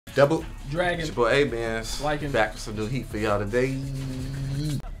Double Dragon. It's your boy AMENZ. Liking. Back with some new heat for y'all today.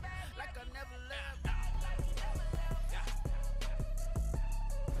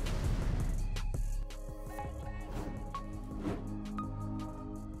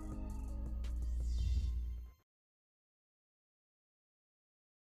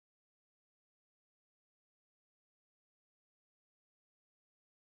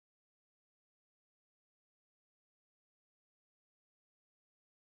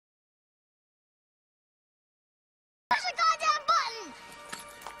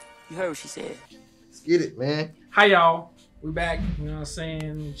 You heard what she said. Let's get it, man. Hi y'all. We back, you know what I'm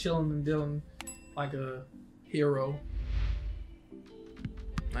saying? Chilling and dealing like a hero.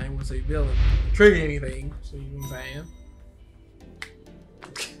 I ain't gonna say villain. Trigger anything. So you know what I'm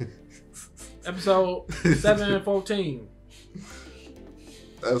saying? Episode 7 and 14.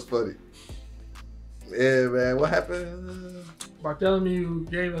 That's funny. Yeah, man. What happened? Bartholomew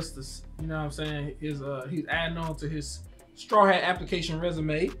gave us this, you know what I'm saying? He's adding on to his straw hat application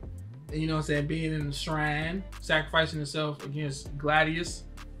resume. And you know what I'm saying? Being in the shrine, sacrificing himself against Gladius.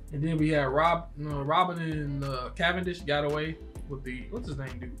 And then we had Robin and Cavendish got away with the, what's his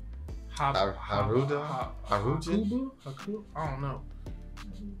name, dude? Haruda? Hakuba? I don't know.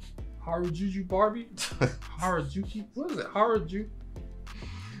 Harajuku Barbie? Harajuki? What is it? Harajuku?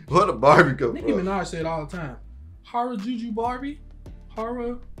 What a Barbie go Nicki Minaj say it all the time. Harajuku Barbie?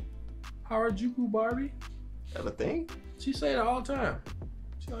 Harajuku Barbie? That a thing? She say it all the time.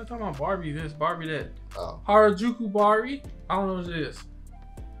 She always talking about Barbie this, Barbie that. Oh. Harajuku Barbie? I don't know what it is.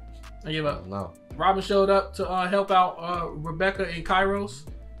 I give up. No. Robin showed up to help out Rebecca in Kairos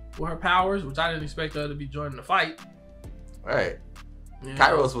with her powers, which I didn't expect her to be joining the fight. Right. Yeah.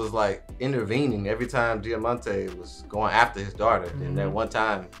 Kairos was like intervening every time Diamante was going after his daughter. And that one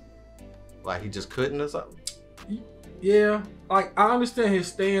time, like he just couldn't or something. Yeah, like I understand his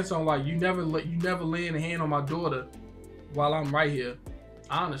stance on like you never laying a hand on my daughter while I'm right here.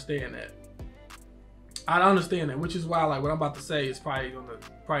 I understand that. I understand that, which is why like what I'm about to say is probably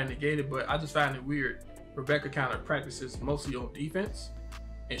negate it, but I just find it weird. Rebecca kind of practices mostly on defense,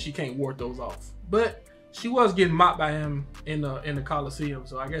 and she can't ward those off. But she was getting mocked by him in the Coliseum,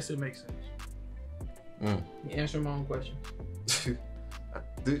 so I guess it makes sense. You answer my own question.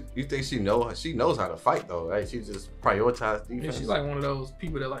 Do you think she knows how to fight though, right? She just prioritized defense. Yeah, she's like one of those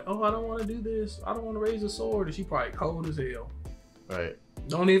people that like, oh, I don't want to do this. I don't want to raise a sword, and she probably cold as hell. Right.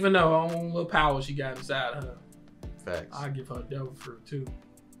 Don't even know her own little power she got inside her. Facts. I give her devil fruit too.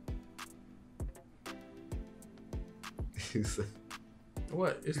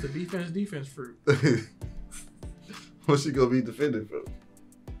 What? It's the defense fruit. What's she gonna be defended from?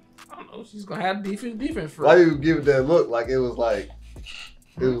 I don't know. She's gonna have defense fruit. Why you give it that look like it was like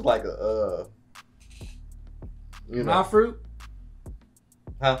a you know, my fruit?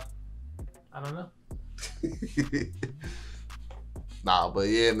 Huh? I don't know. Nah, but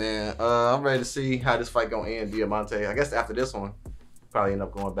yeah, man. I'm ready to see how this fight gonna end. Diamante. I guess after this one, probably end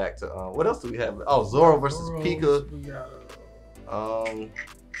up going back to what else do we have? Oh, Zoro versus Pika. We got,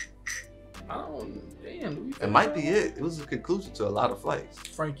 I don't. Damn. It might be it. It was a conclusion to a lot of fights.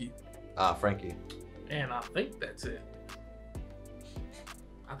 Frankie. Frankie. And I think that's it.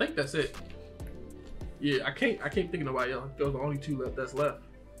 Yeah, I can't think of nobody else. Those are the only two that's left.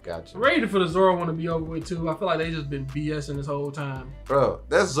 Gotcha. I'm ready for the Zoro one to be over with too. I feel like they just been BSing this whole time. Bro,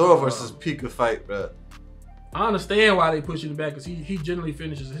 that's Zoro versus Pika fight, bro. I understand why they pushing it back because he generally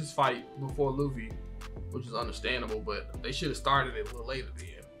finishes his fight before Luffy, which is understandable. But they should have started it a little later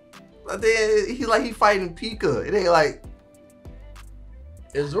then. But then he fighting Pika. It ain't like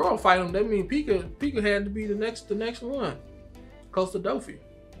if Zoro fight him, that means Pika had to be the next one, close to Dofi.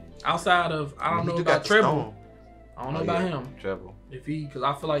 Outside of I don't know about Treble. I don't know about him. Treble. If because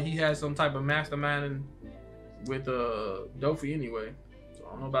I feel like he has some type of masterminding with Dofi anyway. So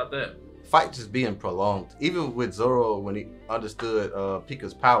I don't know about that. Fight just being prolonged. Even with Zoro when he understood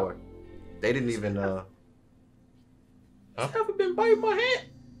Pika's power, they didn't even Huh? Haven't been biting my hand.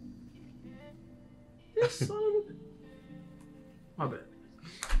 This son of a... My bad.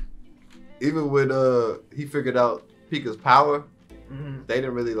 Even when he figured out Pika's power, they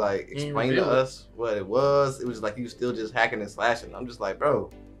didn't really like explain to us what it was. It was like he was still just hacking and slashing. I'm just like, bro,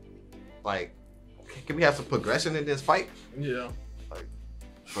 like, can we have some progression in this fight? Yeah. Like,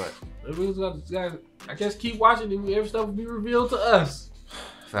 but I guess keep watching and every stuff will be revealed to us.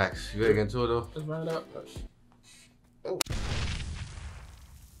 Facts. You ready to get into it though? Let's run it up. Oh.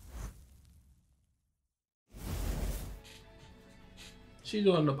 She's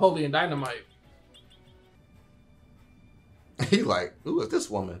doing Napoleon Dynamite. He like, who is this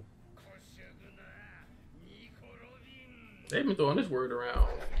woman? They've been throwing this word around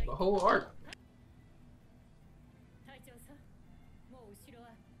the whole arc.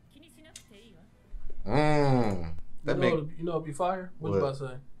 That you know it'd be fire? What you about to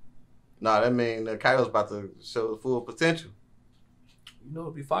say? Nah, that mean Kaido's about to show the full potential. You know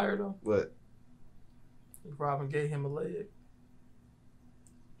it'd be fire though? What? If Robin gave him a leg.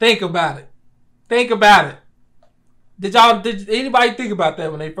 Think about it. Think about it. Did anybody think about that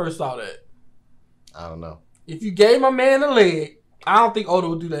when they first saw that? I don't know. If you gave my man a leg, I don't think Oda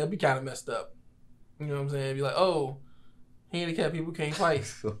would do that. It'd be kind of messed up. You know what I'm saying? It'd be like, oh, handicapped people can't fight,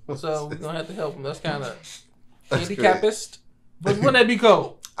 so we're gonna have to help them. That's kind of handicappist. But wouldn't that be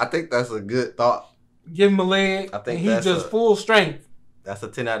cool? I think that's a good thought. Give him a leg, I think and he's just full strength. That's a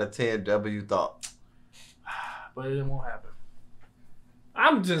 10 out of 10 W thought. But it won't happen.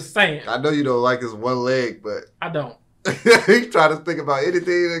 I'm just saying. I know you don't like his one leg, but I don't. He's trying to think about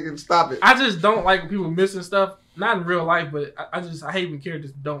anything that can stop it. I just don't like when people missing stuff. Not in real life, but I hate when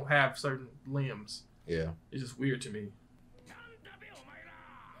characters don't have certain limbs. Yeah. It's just weird to me.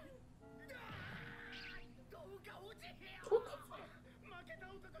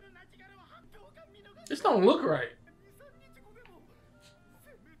 This don't look right.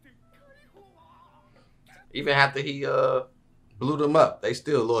 Even after he blew them up, they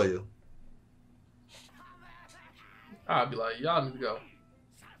still loyal. I'd be like, y'all need to go.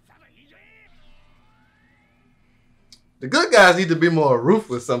 The good guys need to be more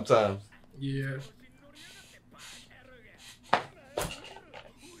ruthless sometimes. Yeah.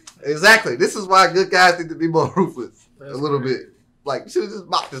 Exactly. This is why good guys need to be more ruthless. That's a little great. bit. Like, should have just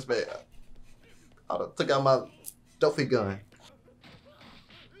mocked this man. I would have took out my Dofi gun.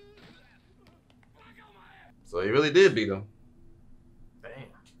 So he really did beat him. Damn.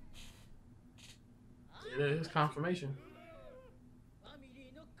 Yeah, it is confirmation.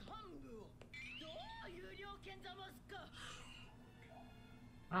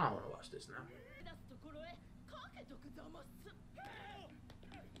 I don't want to watch this now.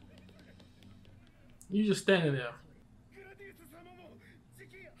 You just standing there.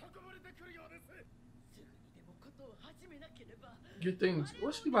 Good things.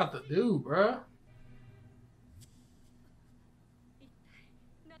 What's she about to do, bruh?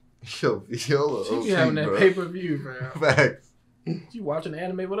 Yo, Viola. She be having that pay-per-view, bro. Facts. She watching the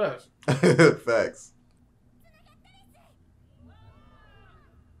anime with us. Facts.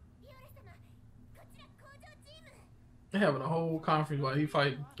 They having a whole conference while he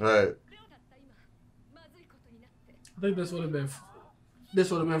fighting. Right. I think this would have been fun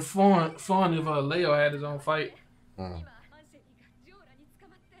if Leo had his own fight.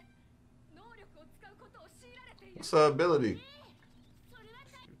 What's her ability?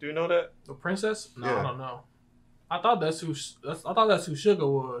 Do you know that? The princess? No, yeah. I don't know. I thought that's who Sugar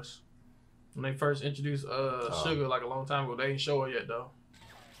was when they first introduced Sugar like a long time ago. They ain't show her yet though.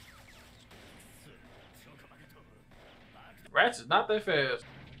 Rats is not that fast.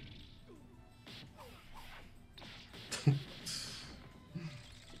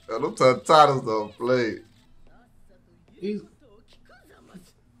 Yo, them titles don't play.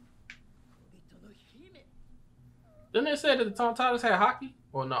 Didn't they say that the Tontatas had hockey?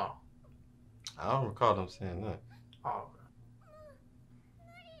 Or no? I don't recall them saying that. Oh.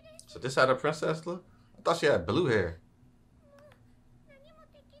 So this how the princess look? I thought she had blue hair.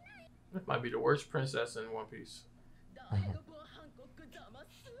 This might be the worst princess in One Piece.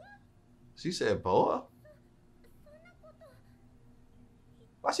 She said boa?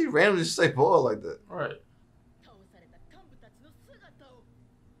 Why she randomly just say boa like that? Right.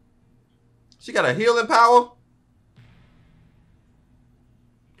 She got a healing power?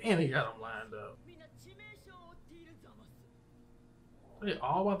 Damn, they got them lined up. They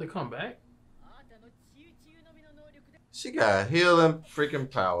all about to come back? She got healing freaking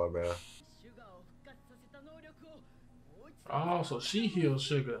power, bro. Oh, so she heals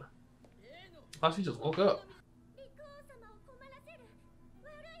Sugar. I thought she just woke up.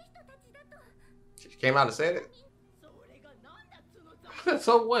 She came out and said it?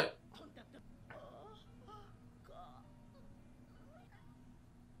 So what?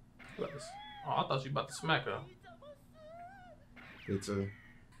 Oh, I thought she about to smack her. Me too.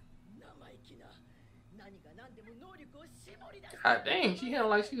 God dang, she had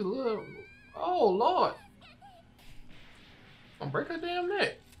like she's a little. Oh Lord. Gonna break her damn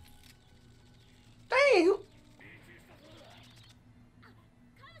neck. Dang.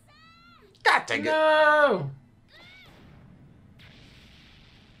 God dang it. No.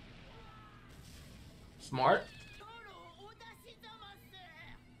 Smart.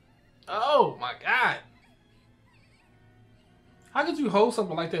 Oh my God. How could you hold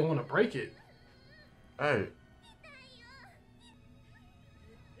something like that and want to break it? Hey.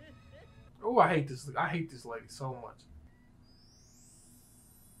 Oh, I hate this. I hate this lady so much.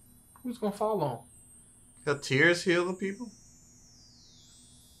 Who's gonna fall on? Her tears healing people?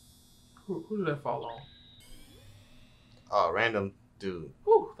 Who did that fall on? Oh, random dude.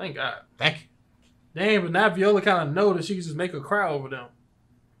 Whew, thank God. Thank you. Damn, but now Viola kind of know that she can just make her cry over them.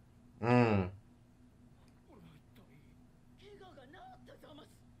 Mm.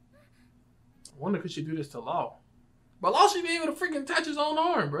 I wonder could she do this to Law? But Law should be able to freaking touch his own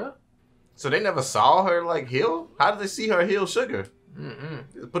arm, bro. So they never saw her like heal? How did they see her heal Sugar?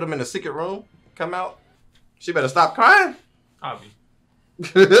 Mm-mm. Put him in a secret room, come out. She better stop crying. Obvi.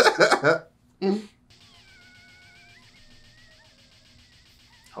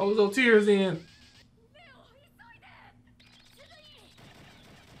 Hold those tears in.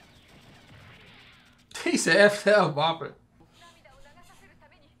 He said F that bopping.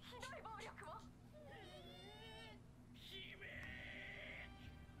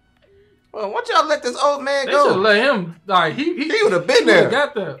 Well, why don't y'all let this old man They go? should let him. Like he would have been there.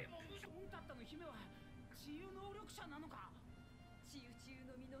 Got there.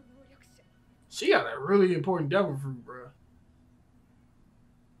 She got a really important devil fruit, bro.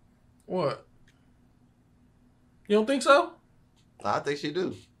 What? You don't think so? I think she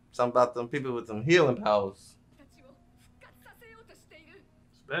do. Something about them people with them healing powers. It's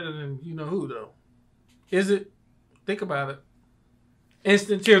better than you know who, though. Is it? Think about it.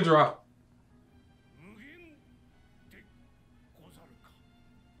 Instant teardrop.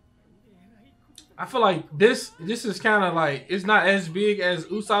 I feel like this is kind of like, it's not as big as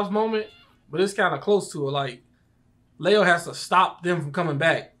Usopp's moment, but it's kind of close to it. Like, Leo has to stop them from coming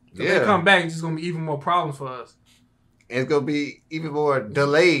back. If they come back, it's just going to be even more problems for us. And it's going to be even more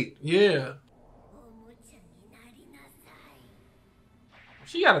delayed. Yeah.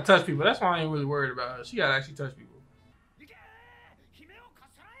 She got to touch people. That's why I ain't really worried about her. She got to actually touch people.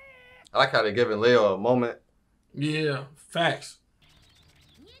 I like how they're giving Leo a moment. Yeah. Facts.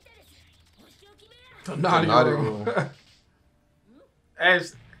 The naughty room.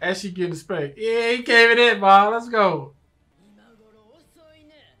 as she getting spanked. Yeah, he came in, Bob. Let's go.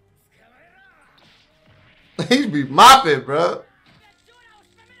 He be mopping, bro.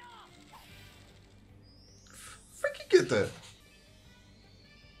 Freaking get that.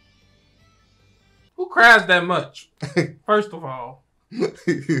 Who cries that much? First of all.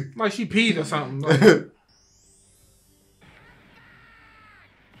 Like she peed or something. Like.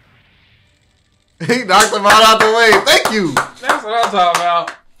 He knocked him out the way. Thank you. That's what I'm talking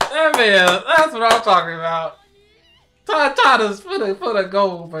about. That man, that's what I'm talking about. Tata's for the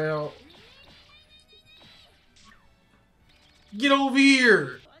goal, man. Get over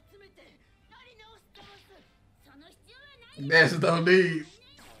here. That's no need.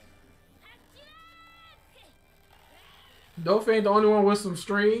 Dofi ain't the only one with some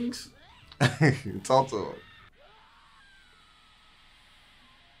strings. Talk to him.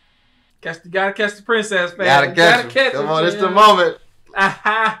 Gotta catch the princess, man. Gotta catch him. Come on, it's the moment.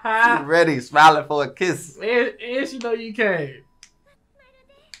 She's ready, smiling for a kiss. And she know you can.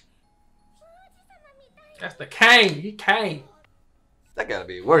 That's the king. He came. That gotta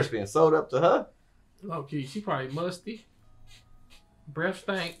be worse being sold up to her. Low key, she probably musty. Breath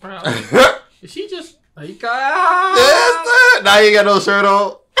stank, probably. Is she just like, Now you got no shirt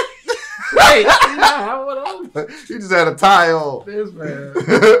on. Wait, what He just had a tie on. This man.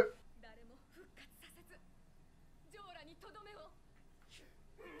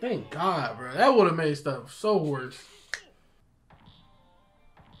 Thank God, bro. That would have made stuff so worse.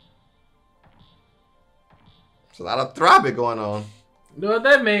 There's a lot of throbbing going on. You know what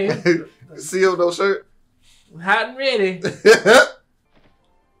that means? Seal no shirt. Hot and ready.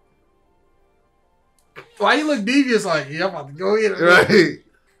 Why you look devious like, yeah, I'm about to go in. Right.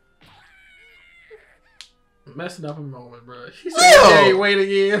 Messing up a moment, bro. He said, hey, wait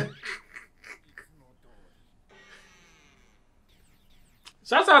again.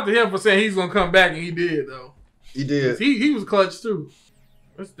 Shouts out to him for saying he's gonna come back, and he did though. He did. He was clutch too.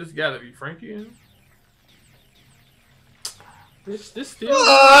 This gotta be Frankie. In this still.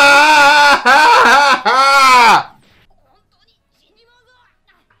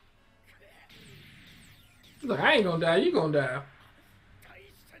 Look, I ain't gonna die. You gonna die.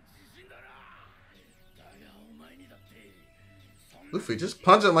 Luffy, just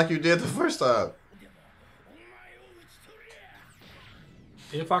punch him like you did the first time.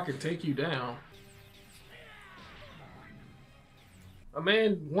 If I could take you down. A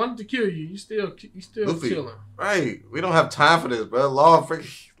man wanted to kill you. You still Luffy, killing. Right. We don't have time for this, bro. Law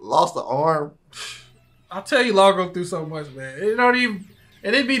freaking lost the arm. I'll tell you, Law go through so much, man. It don't even,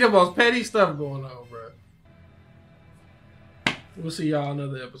 and it be the most petty stuff going on, bro. We'll see y'all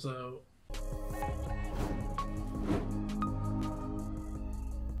another episode.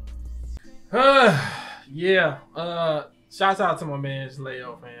 Yeah. Shouts out to my man's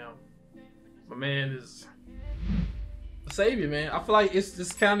Leo, fam. My man is a savior, man. I feel like it's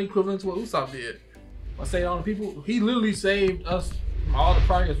just kind of equivalent to what Usopp did. I say all the people, he literally saved us from all the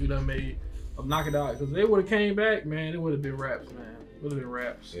progress we done made of knocking it out. Because if they would have came back, man, it would have been raps, man. It would have been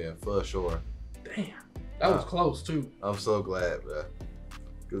raps. Yeah, for sure. Damn. That was close, too. I'm so glad, bro.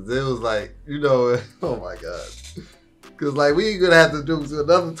 Because it was like, you know, oh my God. Because, like, we ain't going to have to do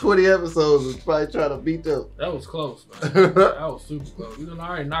another 20 episodes and probably try to beat them. That was close, man. That was super close. We done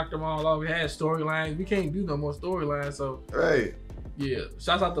already knocked them all off. We had storylines. We can't do no more storylines, so. Right. Yeah.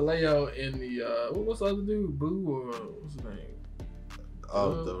 Shouts out to Leo and the, what's the other dude? Boo or what's his name?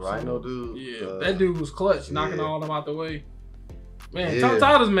 The Rhino dude? Yeah. That dude was clutch, knocking all them out the way. Man, Yeah.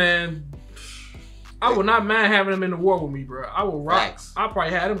 Titles, man. I would not mind having them in the war with me, bro. I will rock. Facts. I'll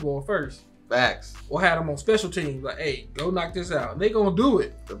probably have them going first. Facts. Or have them on special teams. Like, hey, go knock this out. And they gonna do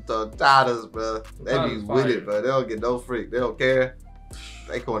it. The Titles, bro. They be Titles with fire. it, bro. They don't get no freak. They don't care.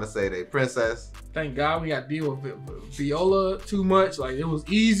 They going to say they princess. Thank God we got to deal with Viola too much. Like, it was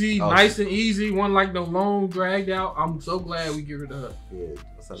easy, Oh, nice and easy. One like no long, dragged out. I'm so glad we give her to her. Yeah.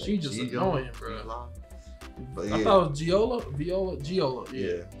 What's her She name? just Gio? annoying, bro. But I yeah. thought it was Giola.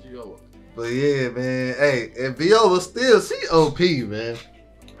 Yeah. Giola. But yeah, man. Hey, and Viola still, she OP, man.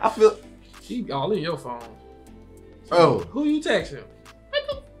 I feel. She all in your phone. Oh. Who you texting?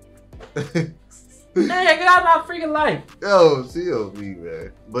 Hey, get out of my freaking life. Yo, she OP,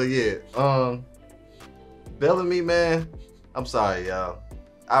 man. But yeah, Bellamy, man. I'm sorry, y'all.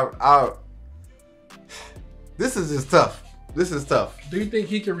 This is just tough. This is tough. Do you think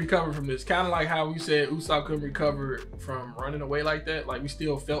he can recover from this? Kind of like how we said Usopp couldn't recover from running away like that. Like, we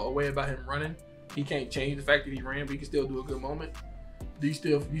still felt a way about him running. He can't change the fact that he ran, but he can still do a good moment. Do you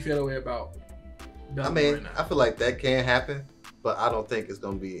feel a way about Bellamy right now? I feel like that can happen, but I don't think it's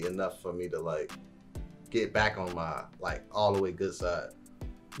gonna be enough for me to like get back on my like all the way good side.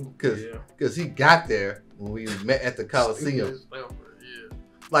 Cause he got there when we met at the Coliseum.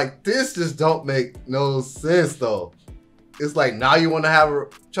 Like, this just don't make no sense though. It's like now you want to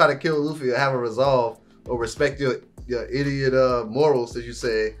try to kill Luffy or have a resolve or respect your idiot morals, as you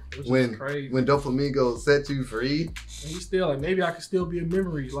say, when Doflamingo set you free. And he's still like, maybe I could still be a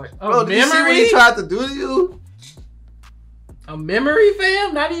memory. Like, bro, did you see what he tried to do to you? A memory,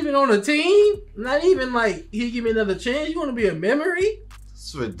 fam? Not even on a team? Not even like he give me another chance? You want to be a memory?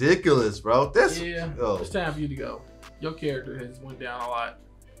 It's ridiculous, bro. It's time for you to go. Your character has went down a lot.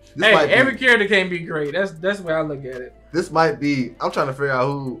 Every character can't be great. That's the way I look at it. This might be. I'm trying to figure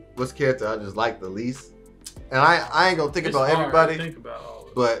out which character I just like the least, and I ain't gonna think about everybody. Think about all of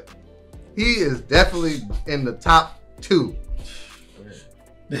it. But he is definitely in the top 2.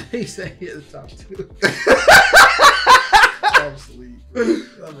 He said he in the top 2. I'm asleep. I'm in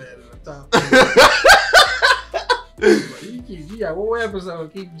the top 2. You got one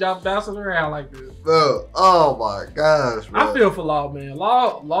episode, keep bouncing around like this. Bro, oh my gosh, bro. I feel for Law, man.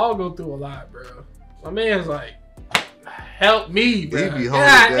 Law go through a lot, bro. My man's like, help me, bro. He be holding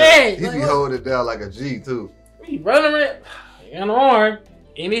it down. He be holding it down like a G too. He running around, an arm.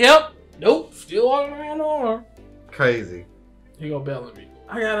 Any help? Nope. Still walking around the arm. Crazy. He go Bellamy.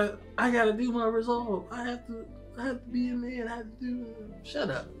 I gotta do my resolve. I have to be a man. I have to do. Shut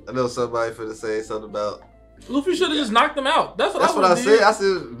up. I know somebody finna say something about. Luffy should have just knocked him out. That's what I said. I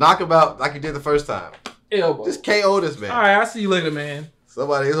said knock him out like he did the first time. Elbow. Just KO this man. All right, I'll see you later, man.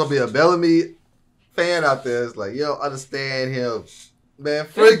 There's gonna be a Bellamy fan out there. It's like, yo, understand him. Man,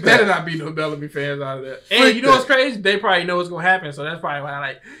 There better not be no Bellamy fans out of that. And you know what's crazy? They probably know what's gonna happen, so that's probably why I'm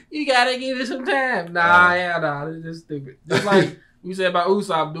like, you gotta give it some time. Nah, this is stupid. Just like we said about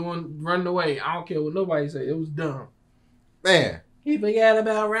Usopp running away. I don't care what nobody say. It was dumb. Man. He forgot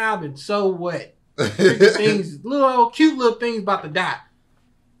about Robin. So what? Things, cute little things about to die.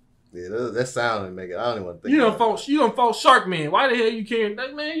 Yeah, that sound and make it. I don't even want to think. You don't fall Shark Man. Why the hell you can't?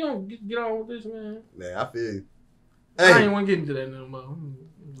 Like, man, you don't get on with this, man. Man, I feel you. Hey. I ain't want to get into that no more.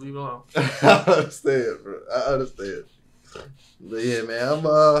 Leave it alone. I understand, bro. I understand. But yeah, man,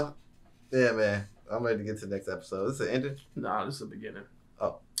 I'm ready to get to the next episode. This is the ending? Nah, this is the beginning.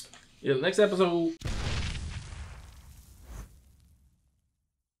 Oh. Yeah, the next episode.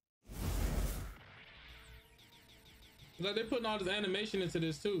 Like, they're putting all this animation into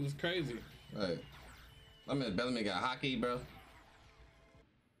this too. It's crazy. Right. I mean, Bellamy got hockey, bro.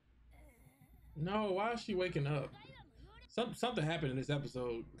 No, why is she waking up? Something happened in this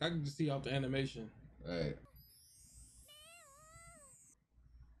episode. I can just see off the animation. Right.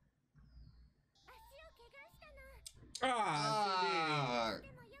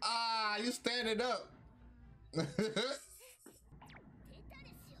 you standing up?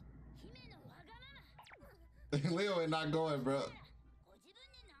 Leo ain't not going, bro.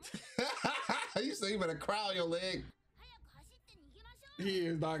 You say you better cry on your leg. He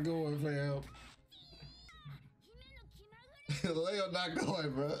is not going, fam. Leo not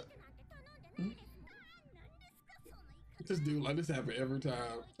going, bro. This dude like this happen every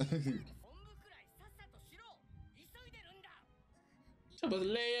time. About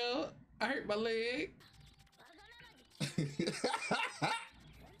Leo, I hurt my leg.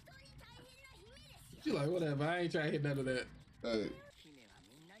 She like, whatever, I ain't trying to hit none of that. Hey.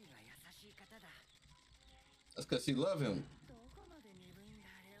 That's because she love him.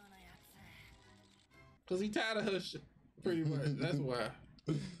 Cause he tired of her shit, pretty much. That's why.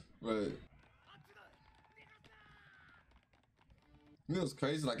 Right. You know, it's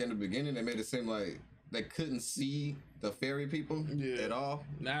crazy. Like in the beginning, they made it seem like they couldn't see the fairy people at all.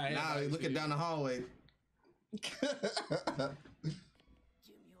 Now they looking down the hallway.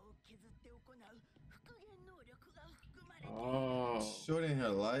 Oh, short in her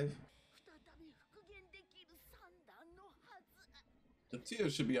life. The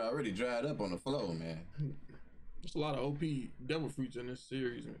tears should be already dried up on the floor, man. There's a lot of OP devil fruits in this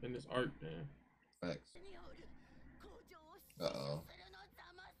series, in this arc, man. Facts. Uh-oh.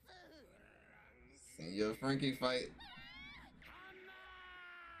 Señor Frankie fight.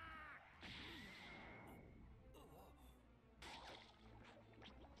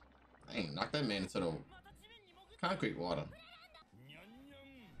 Dang, knock that man into the concrete water.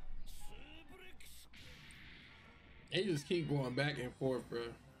 They just keep going back and forth, bro.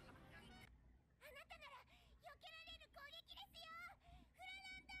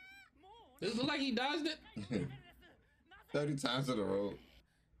 Does it look like he dodged it? 30 times in a row.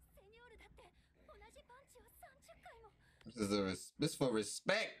 This is for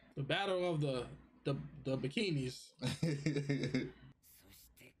respect. The battle of the bikinis.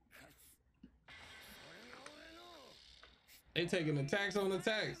 They taking attacks on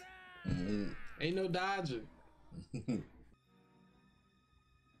attacks. Ain't no dodging.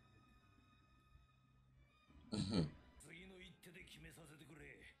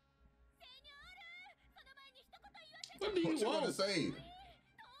 What do you want to say?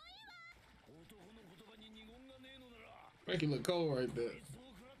 Make it look cold right there.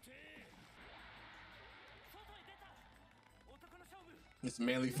 It's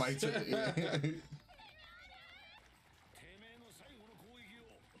manly fight.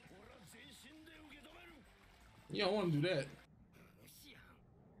 You don't want to do that.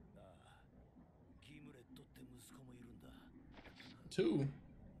 Two.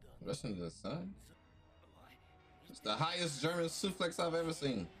 Listen to the sun. It's the highest German suplex I've ever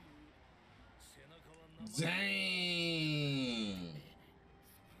seen. Dang.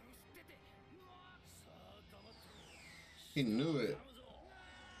 He knew it.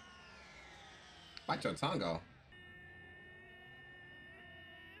 Bite your tongue off.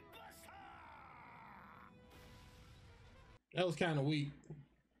 That was kind of weak.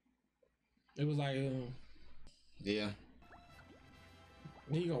 It was like, yeah.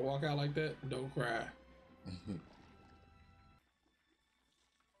 He gonna walk out like that? Don't cry.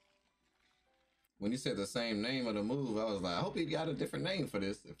 When you said the same name of the move, I was like, I hope he got a different name for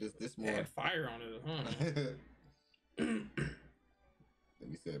this. If it's this more. It had fire on it, huh? Then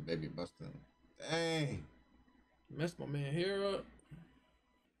he said, "Baby Buster." Dang. Messed my man hair up.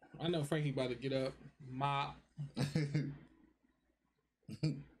 I know Frankie about to get up. Mop.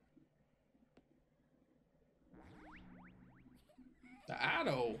 The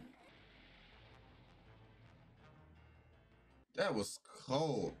idol. That was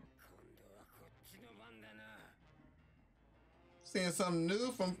cold. Seeing something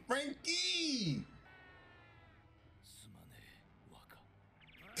new from Frankie.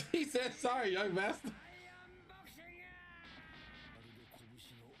 He said, "Sorry, young master."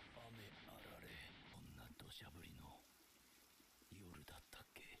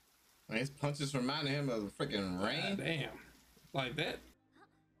 Man, his punches reminded him of freaking rain. Damn. Like that?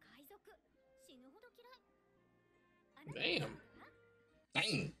 Damn.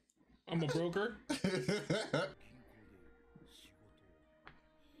 Dang. I'm a broker.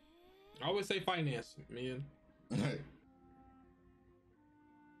 I always say finance, man.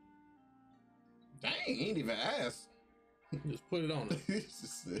 Dang, he ain't even asked. Just put it on him. He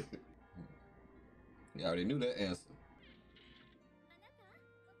just said. He already knew that answer.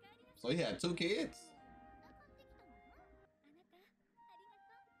 So he had 2 kids?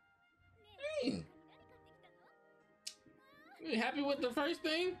 Dang. You happy with the first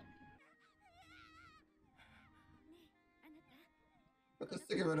thing? Put the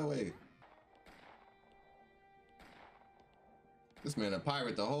cigarette away. This man a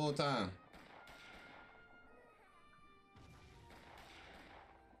pirate the whole time.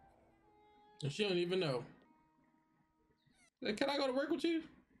 And she don't even know. Like, can I go to work with you?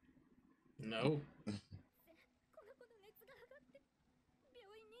 No.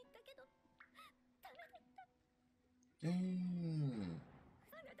 Damn.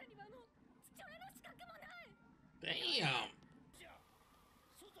 Damn.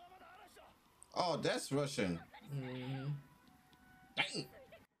 Oh, that's Russian. Mm. Dang.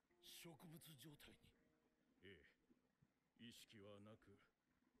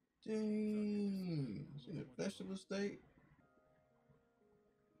 Dang. She's in a vegetable state.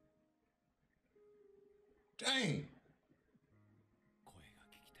 Dang.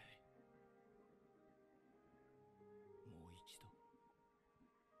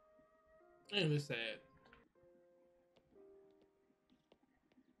 And it's sad.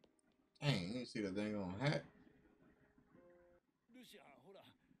 Dang, you see the dang on hat?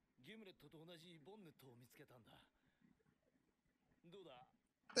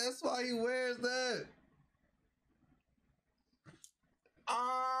 That's why he wears that.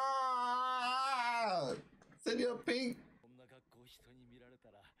 Ah! Señor Pink.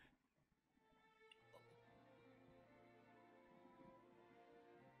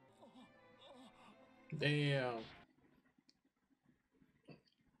 Damn.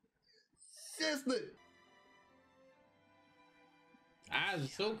 Sister. Eyes are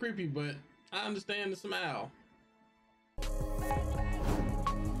so creepy, but I understand the smile.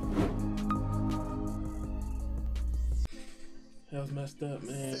 That was messed up,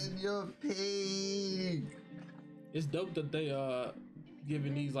 man. Señor Pink. It's dope that they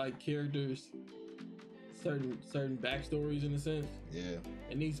giving these like characters certain backstories in a sense. Yeah.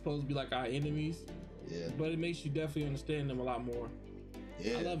 And these supposed to be like our enemies. Yeah. But it makes you definitely understand them a lot more.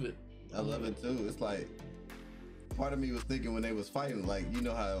 Yeah. I love it. I love it too. It's like part of me was thinking when they was fighting, like, you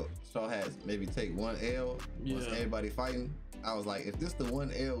know how Shaw has maybe take one L once everybody fighting. I was like, if this the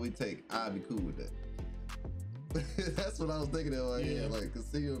one L we take, I'd be cool with that. That's what I was thinking of. Like, yeah, like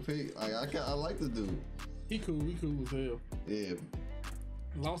Señor Pink. Like, I like the dude. He cool as hell. Yeah.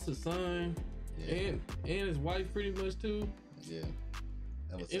 Lost his son. Yeah. And his wife pretty much too. Yeah.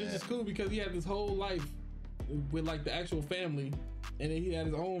 That was and it's just cool because he had this whole life with like the actual family, and then he had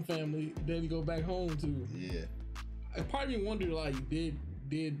his own family that he go back home to. Yeah. I part of me wondered, like, did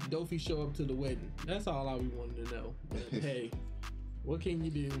Dofi show up to the wedding? That's all I wanted to know. Hey, what can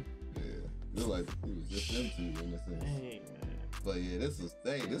you do? Yeah. It was like it was just them two in a sense. Dang, man. But yeah,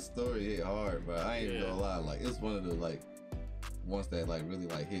 this story hit hard, bro. I ain't even gonna lie. Like, it's one of the like ones that like really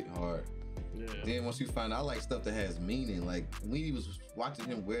like hit hard. Yeah. Then once you find out, I like stuff that has meaning. Like when he was watching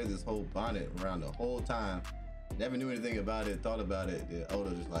him wear this whole bonnet around the whole time, never knew anything about it, thought about it. Then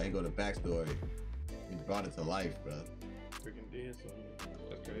Oda just like, he go to backstory. He brought it to life, bro. Freaking did something.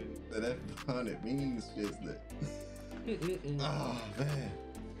 That's crazy. That bonnet means shit. That. Oh man.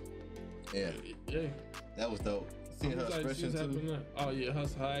 Yeah. That was dope. Seeing her expression too. Oh yeah, her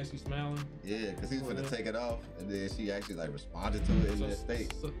actually smiling. Yeah, cause he was gonna take it off, and then she actually like responded to it in that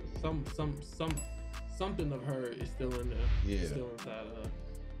state. Something of her is still in there. Yeah. Still inside of her.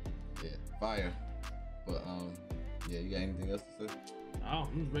 Yeah, fire. But yeah, you got anything else to say? Oh,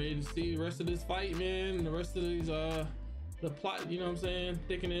 I'm ready to see the rest of this fight, man. And the rest of these the plot, you know what I'm saying,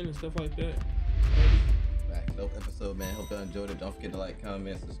 thickening and stuff like that. Back, dope episode, man. Hope y'all enjoyed it. Don't forget to like,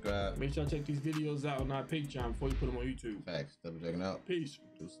 comment, subscribe. Make sure y'all check these videos out on our Patreon before you put them on YouTube. Facts. Double checking out. Peace.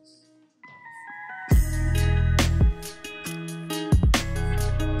 Deuces.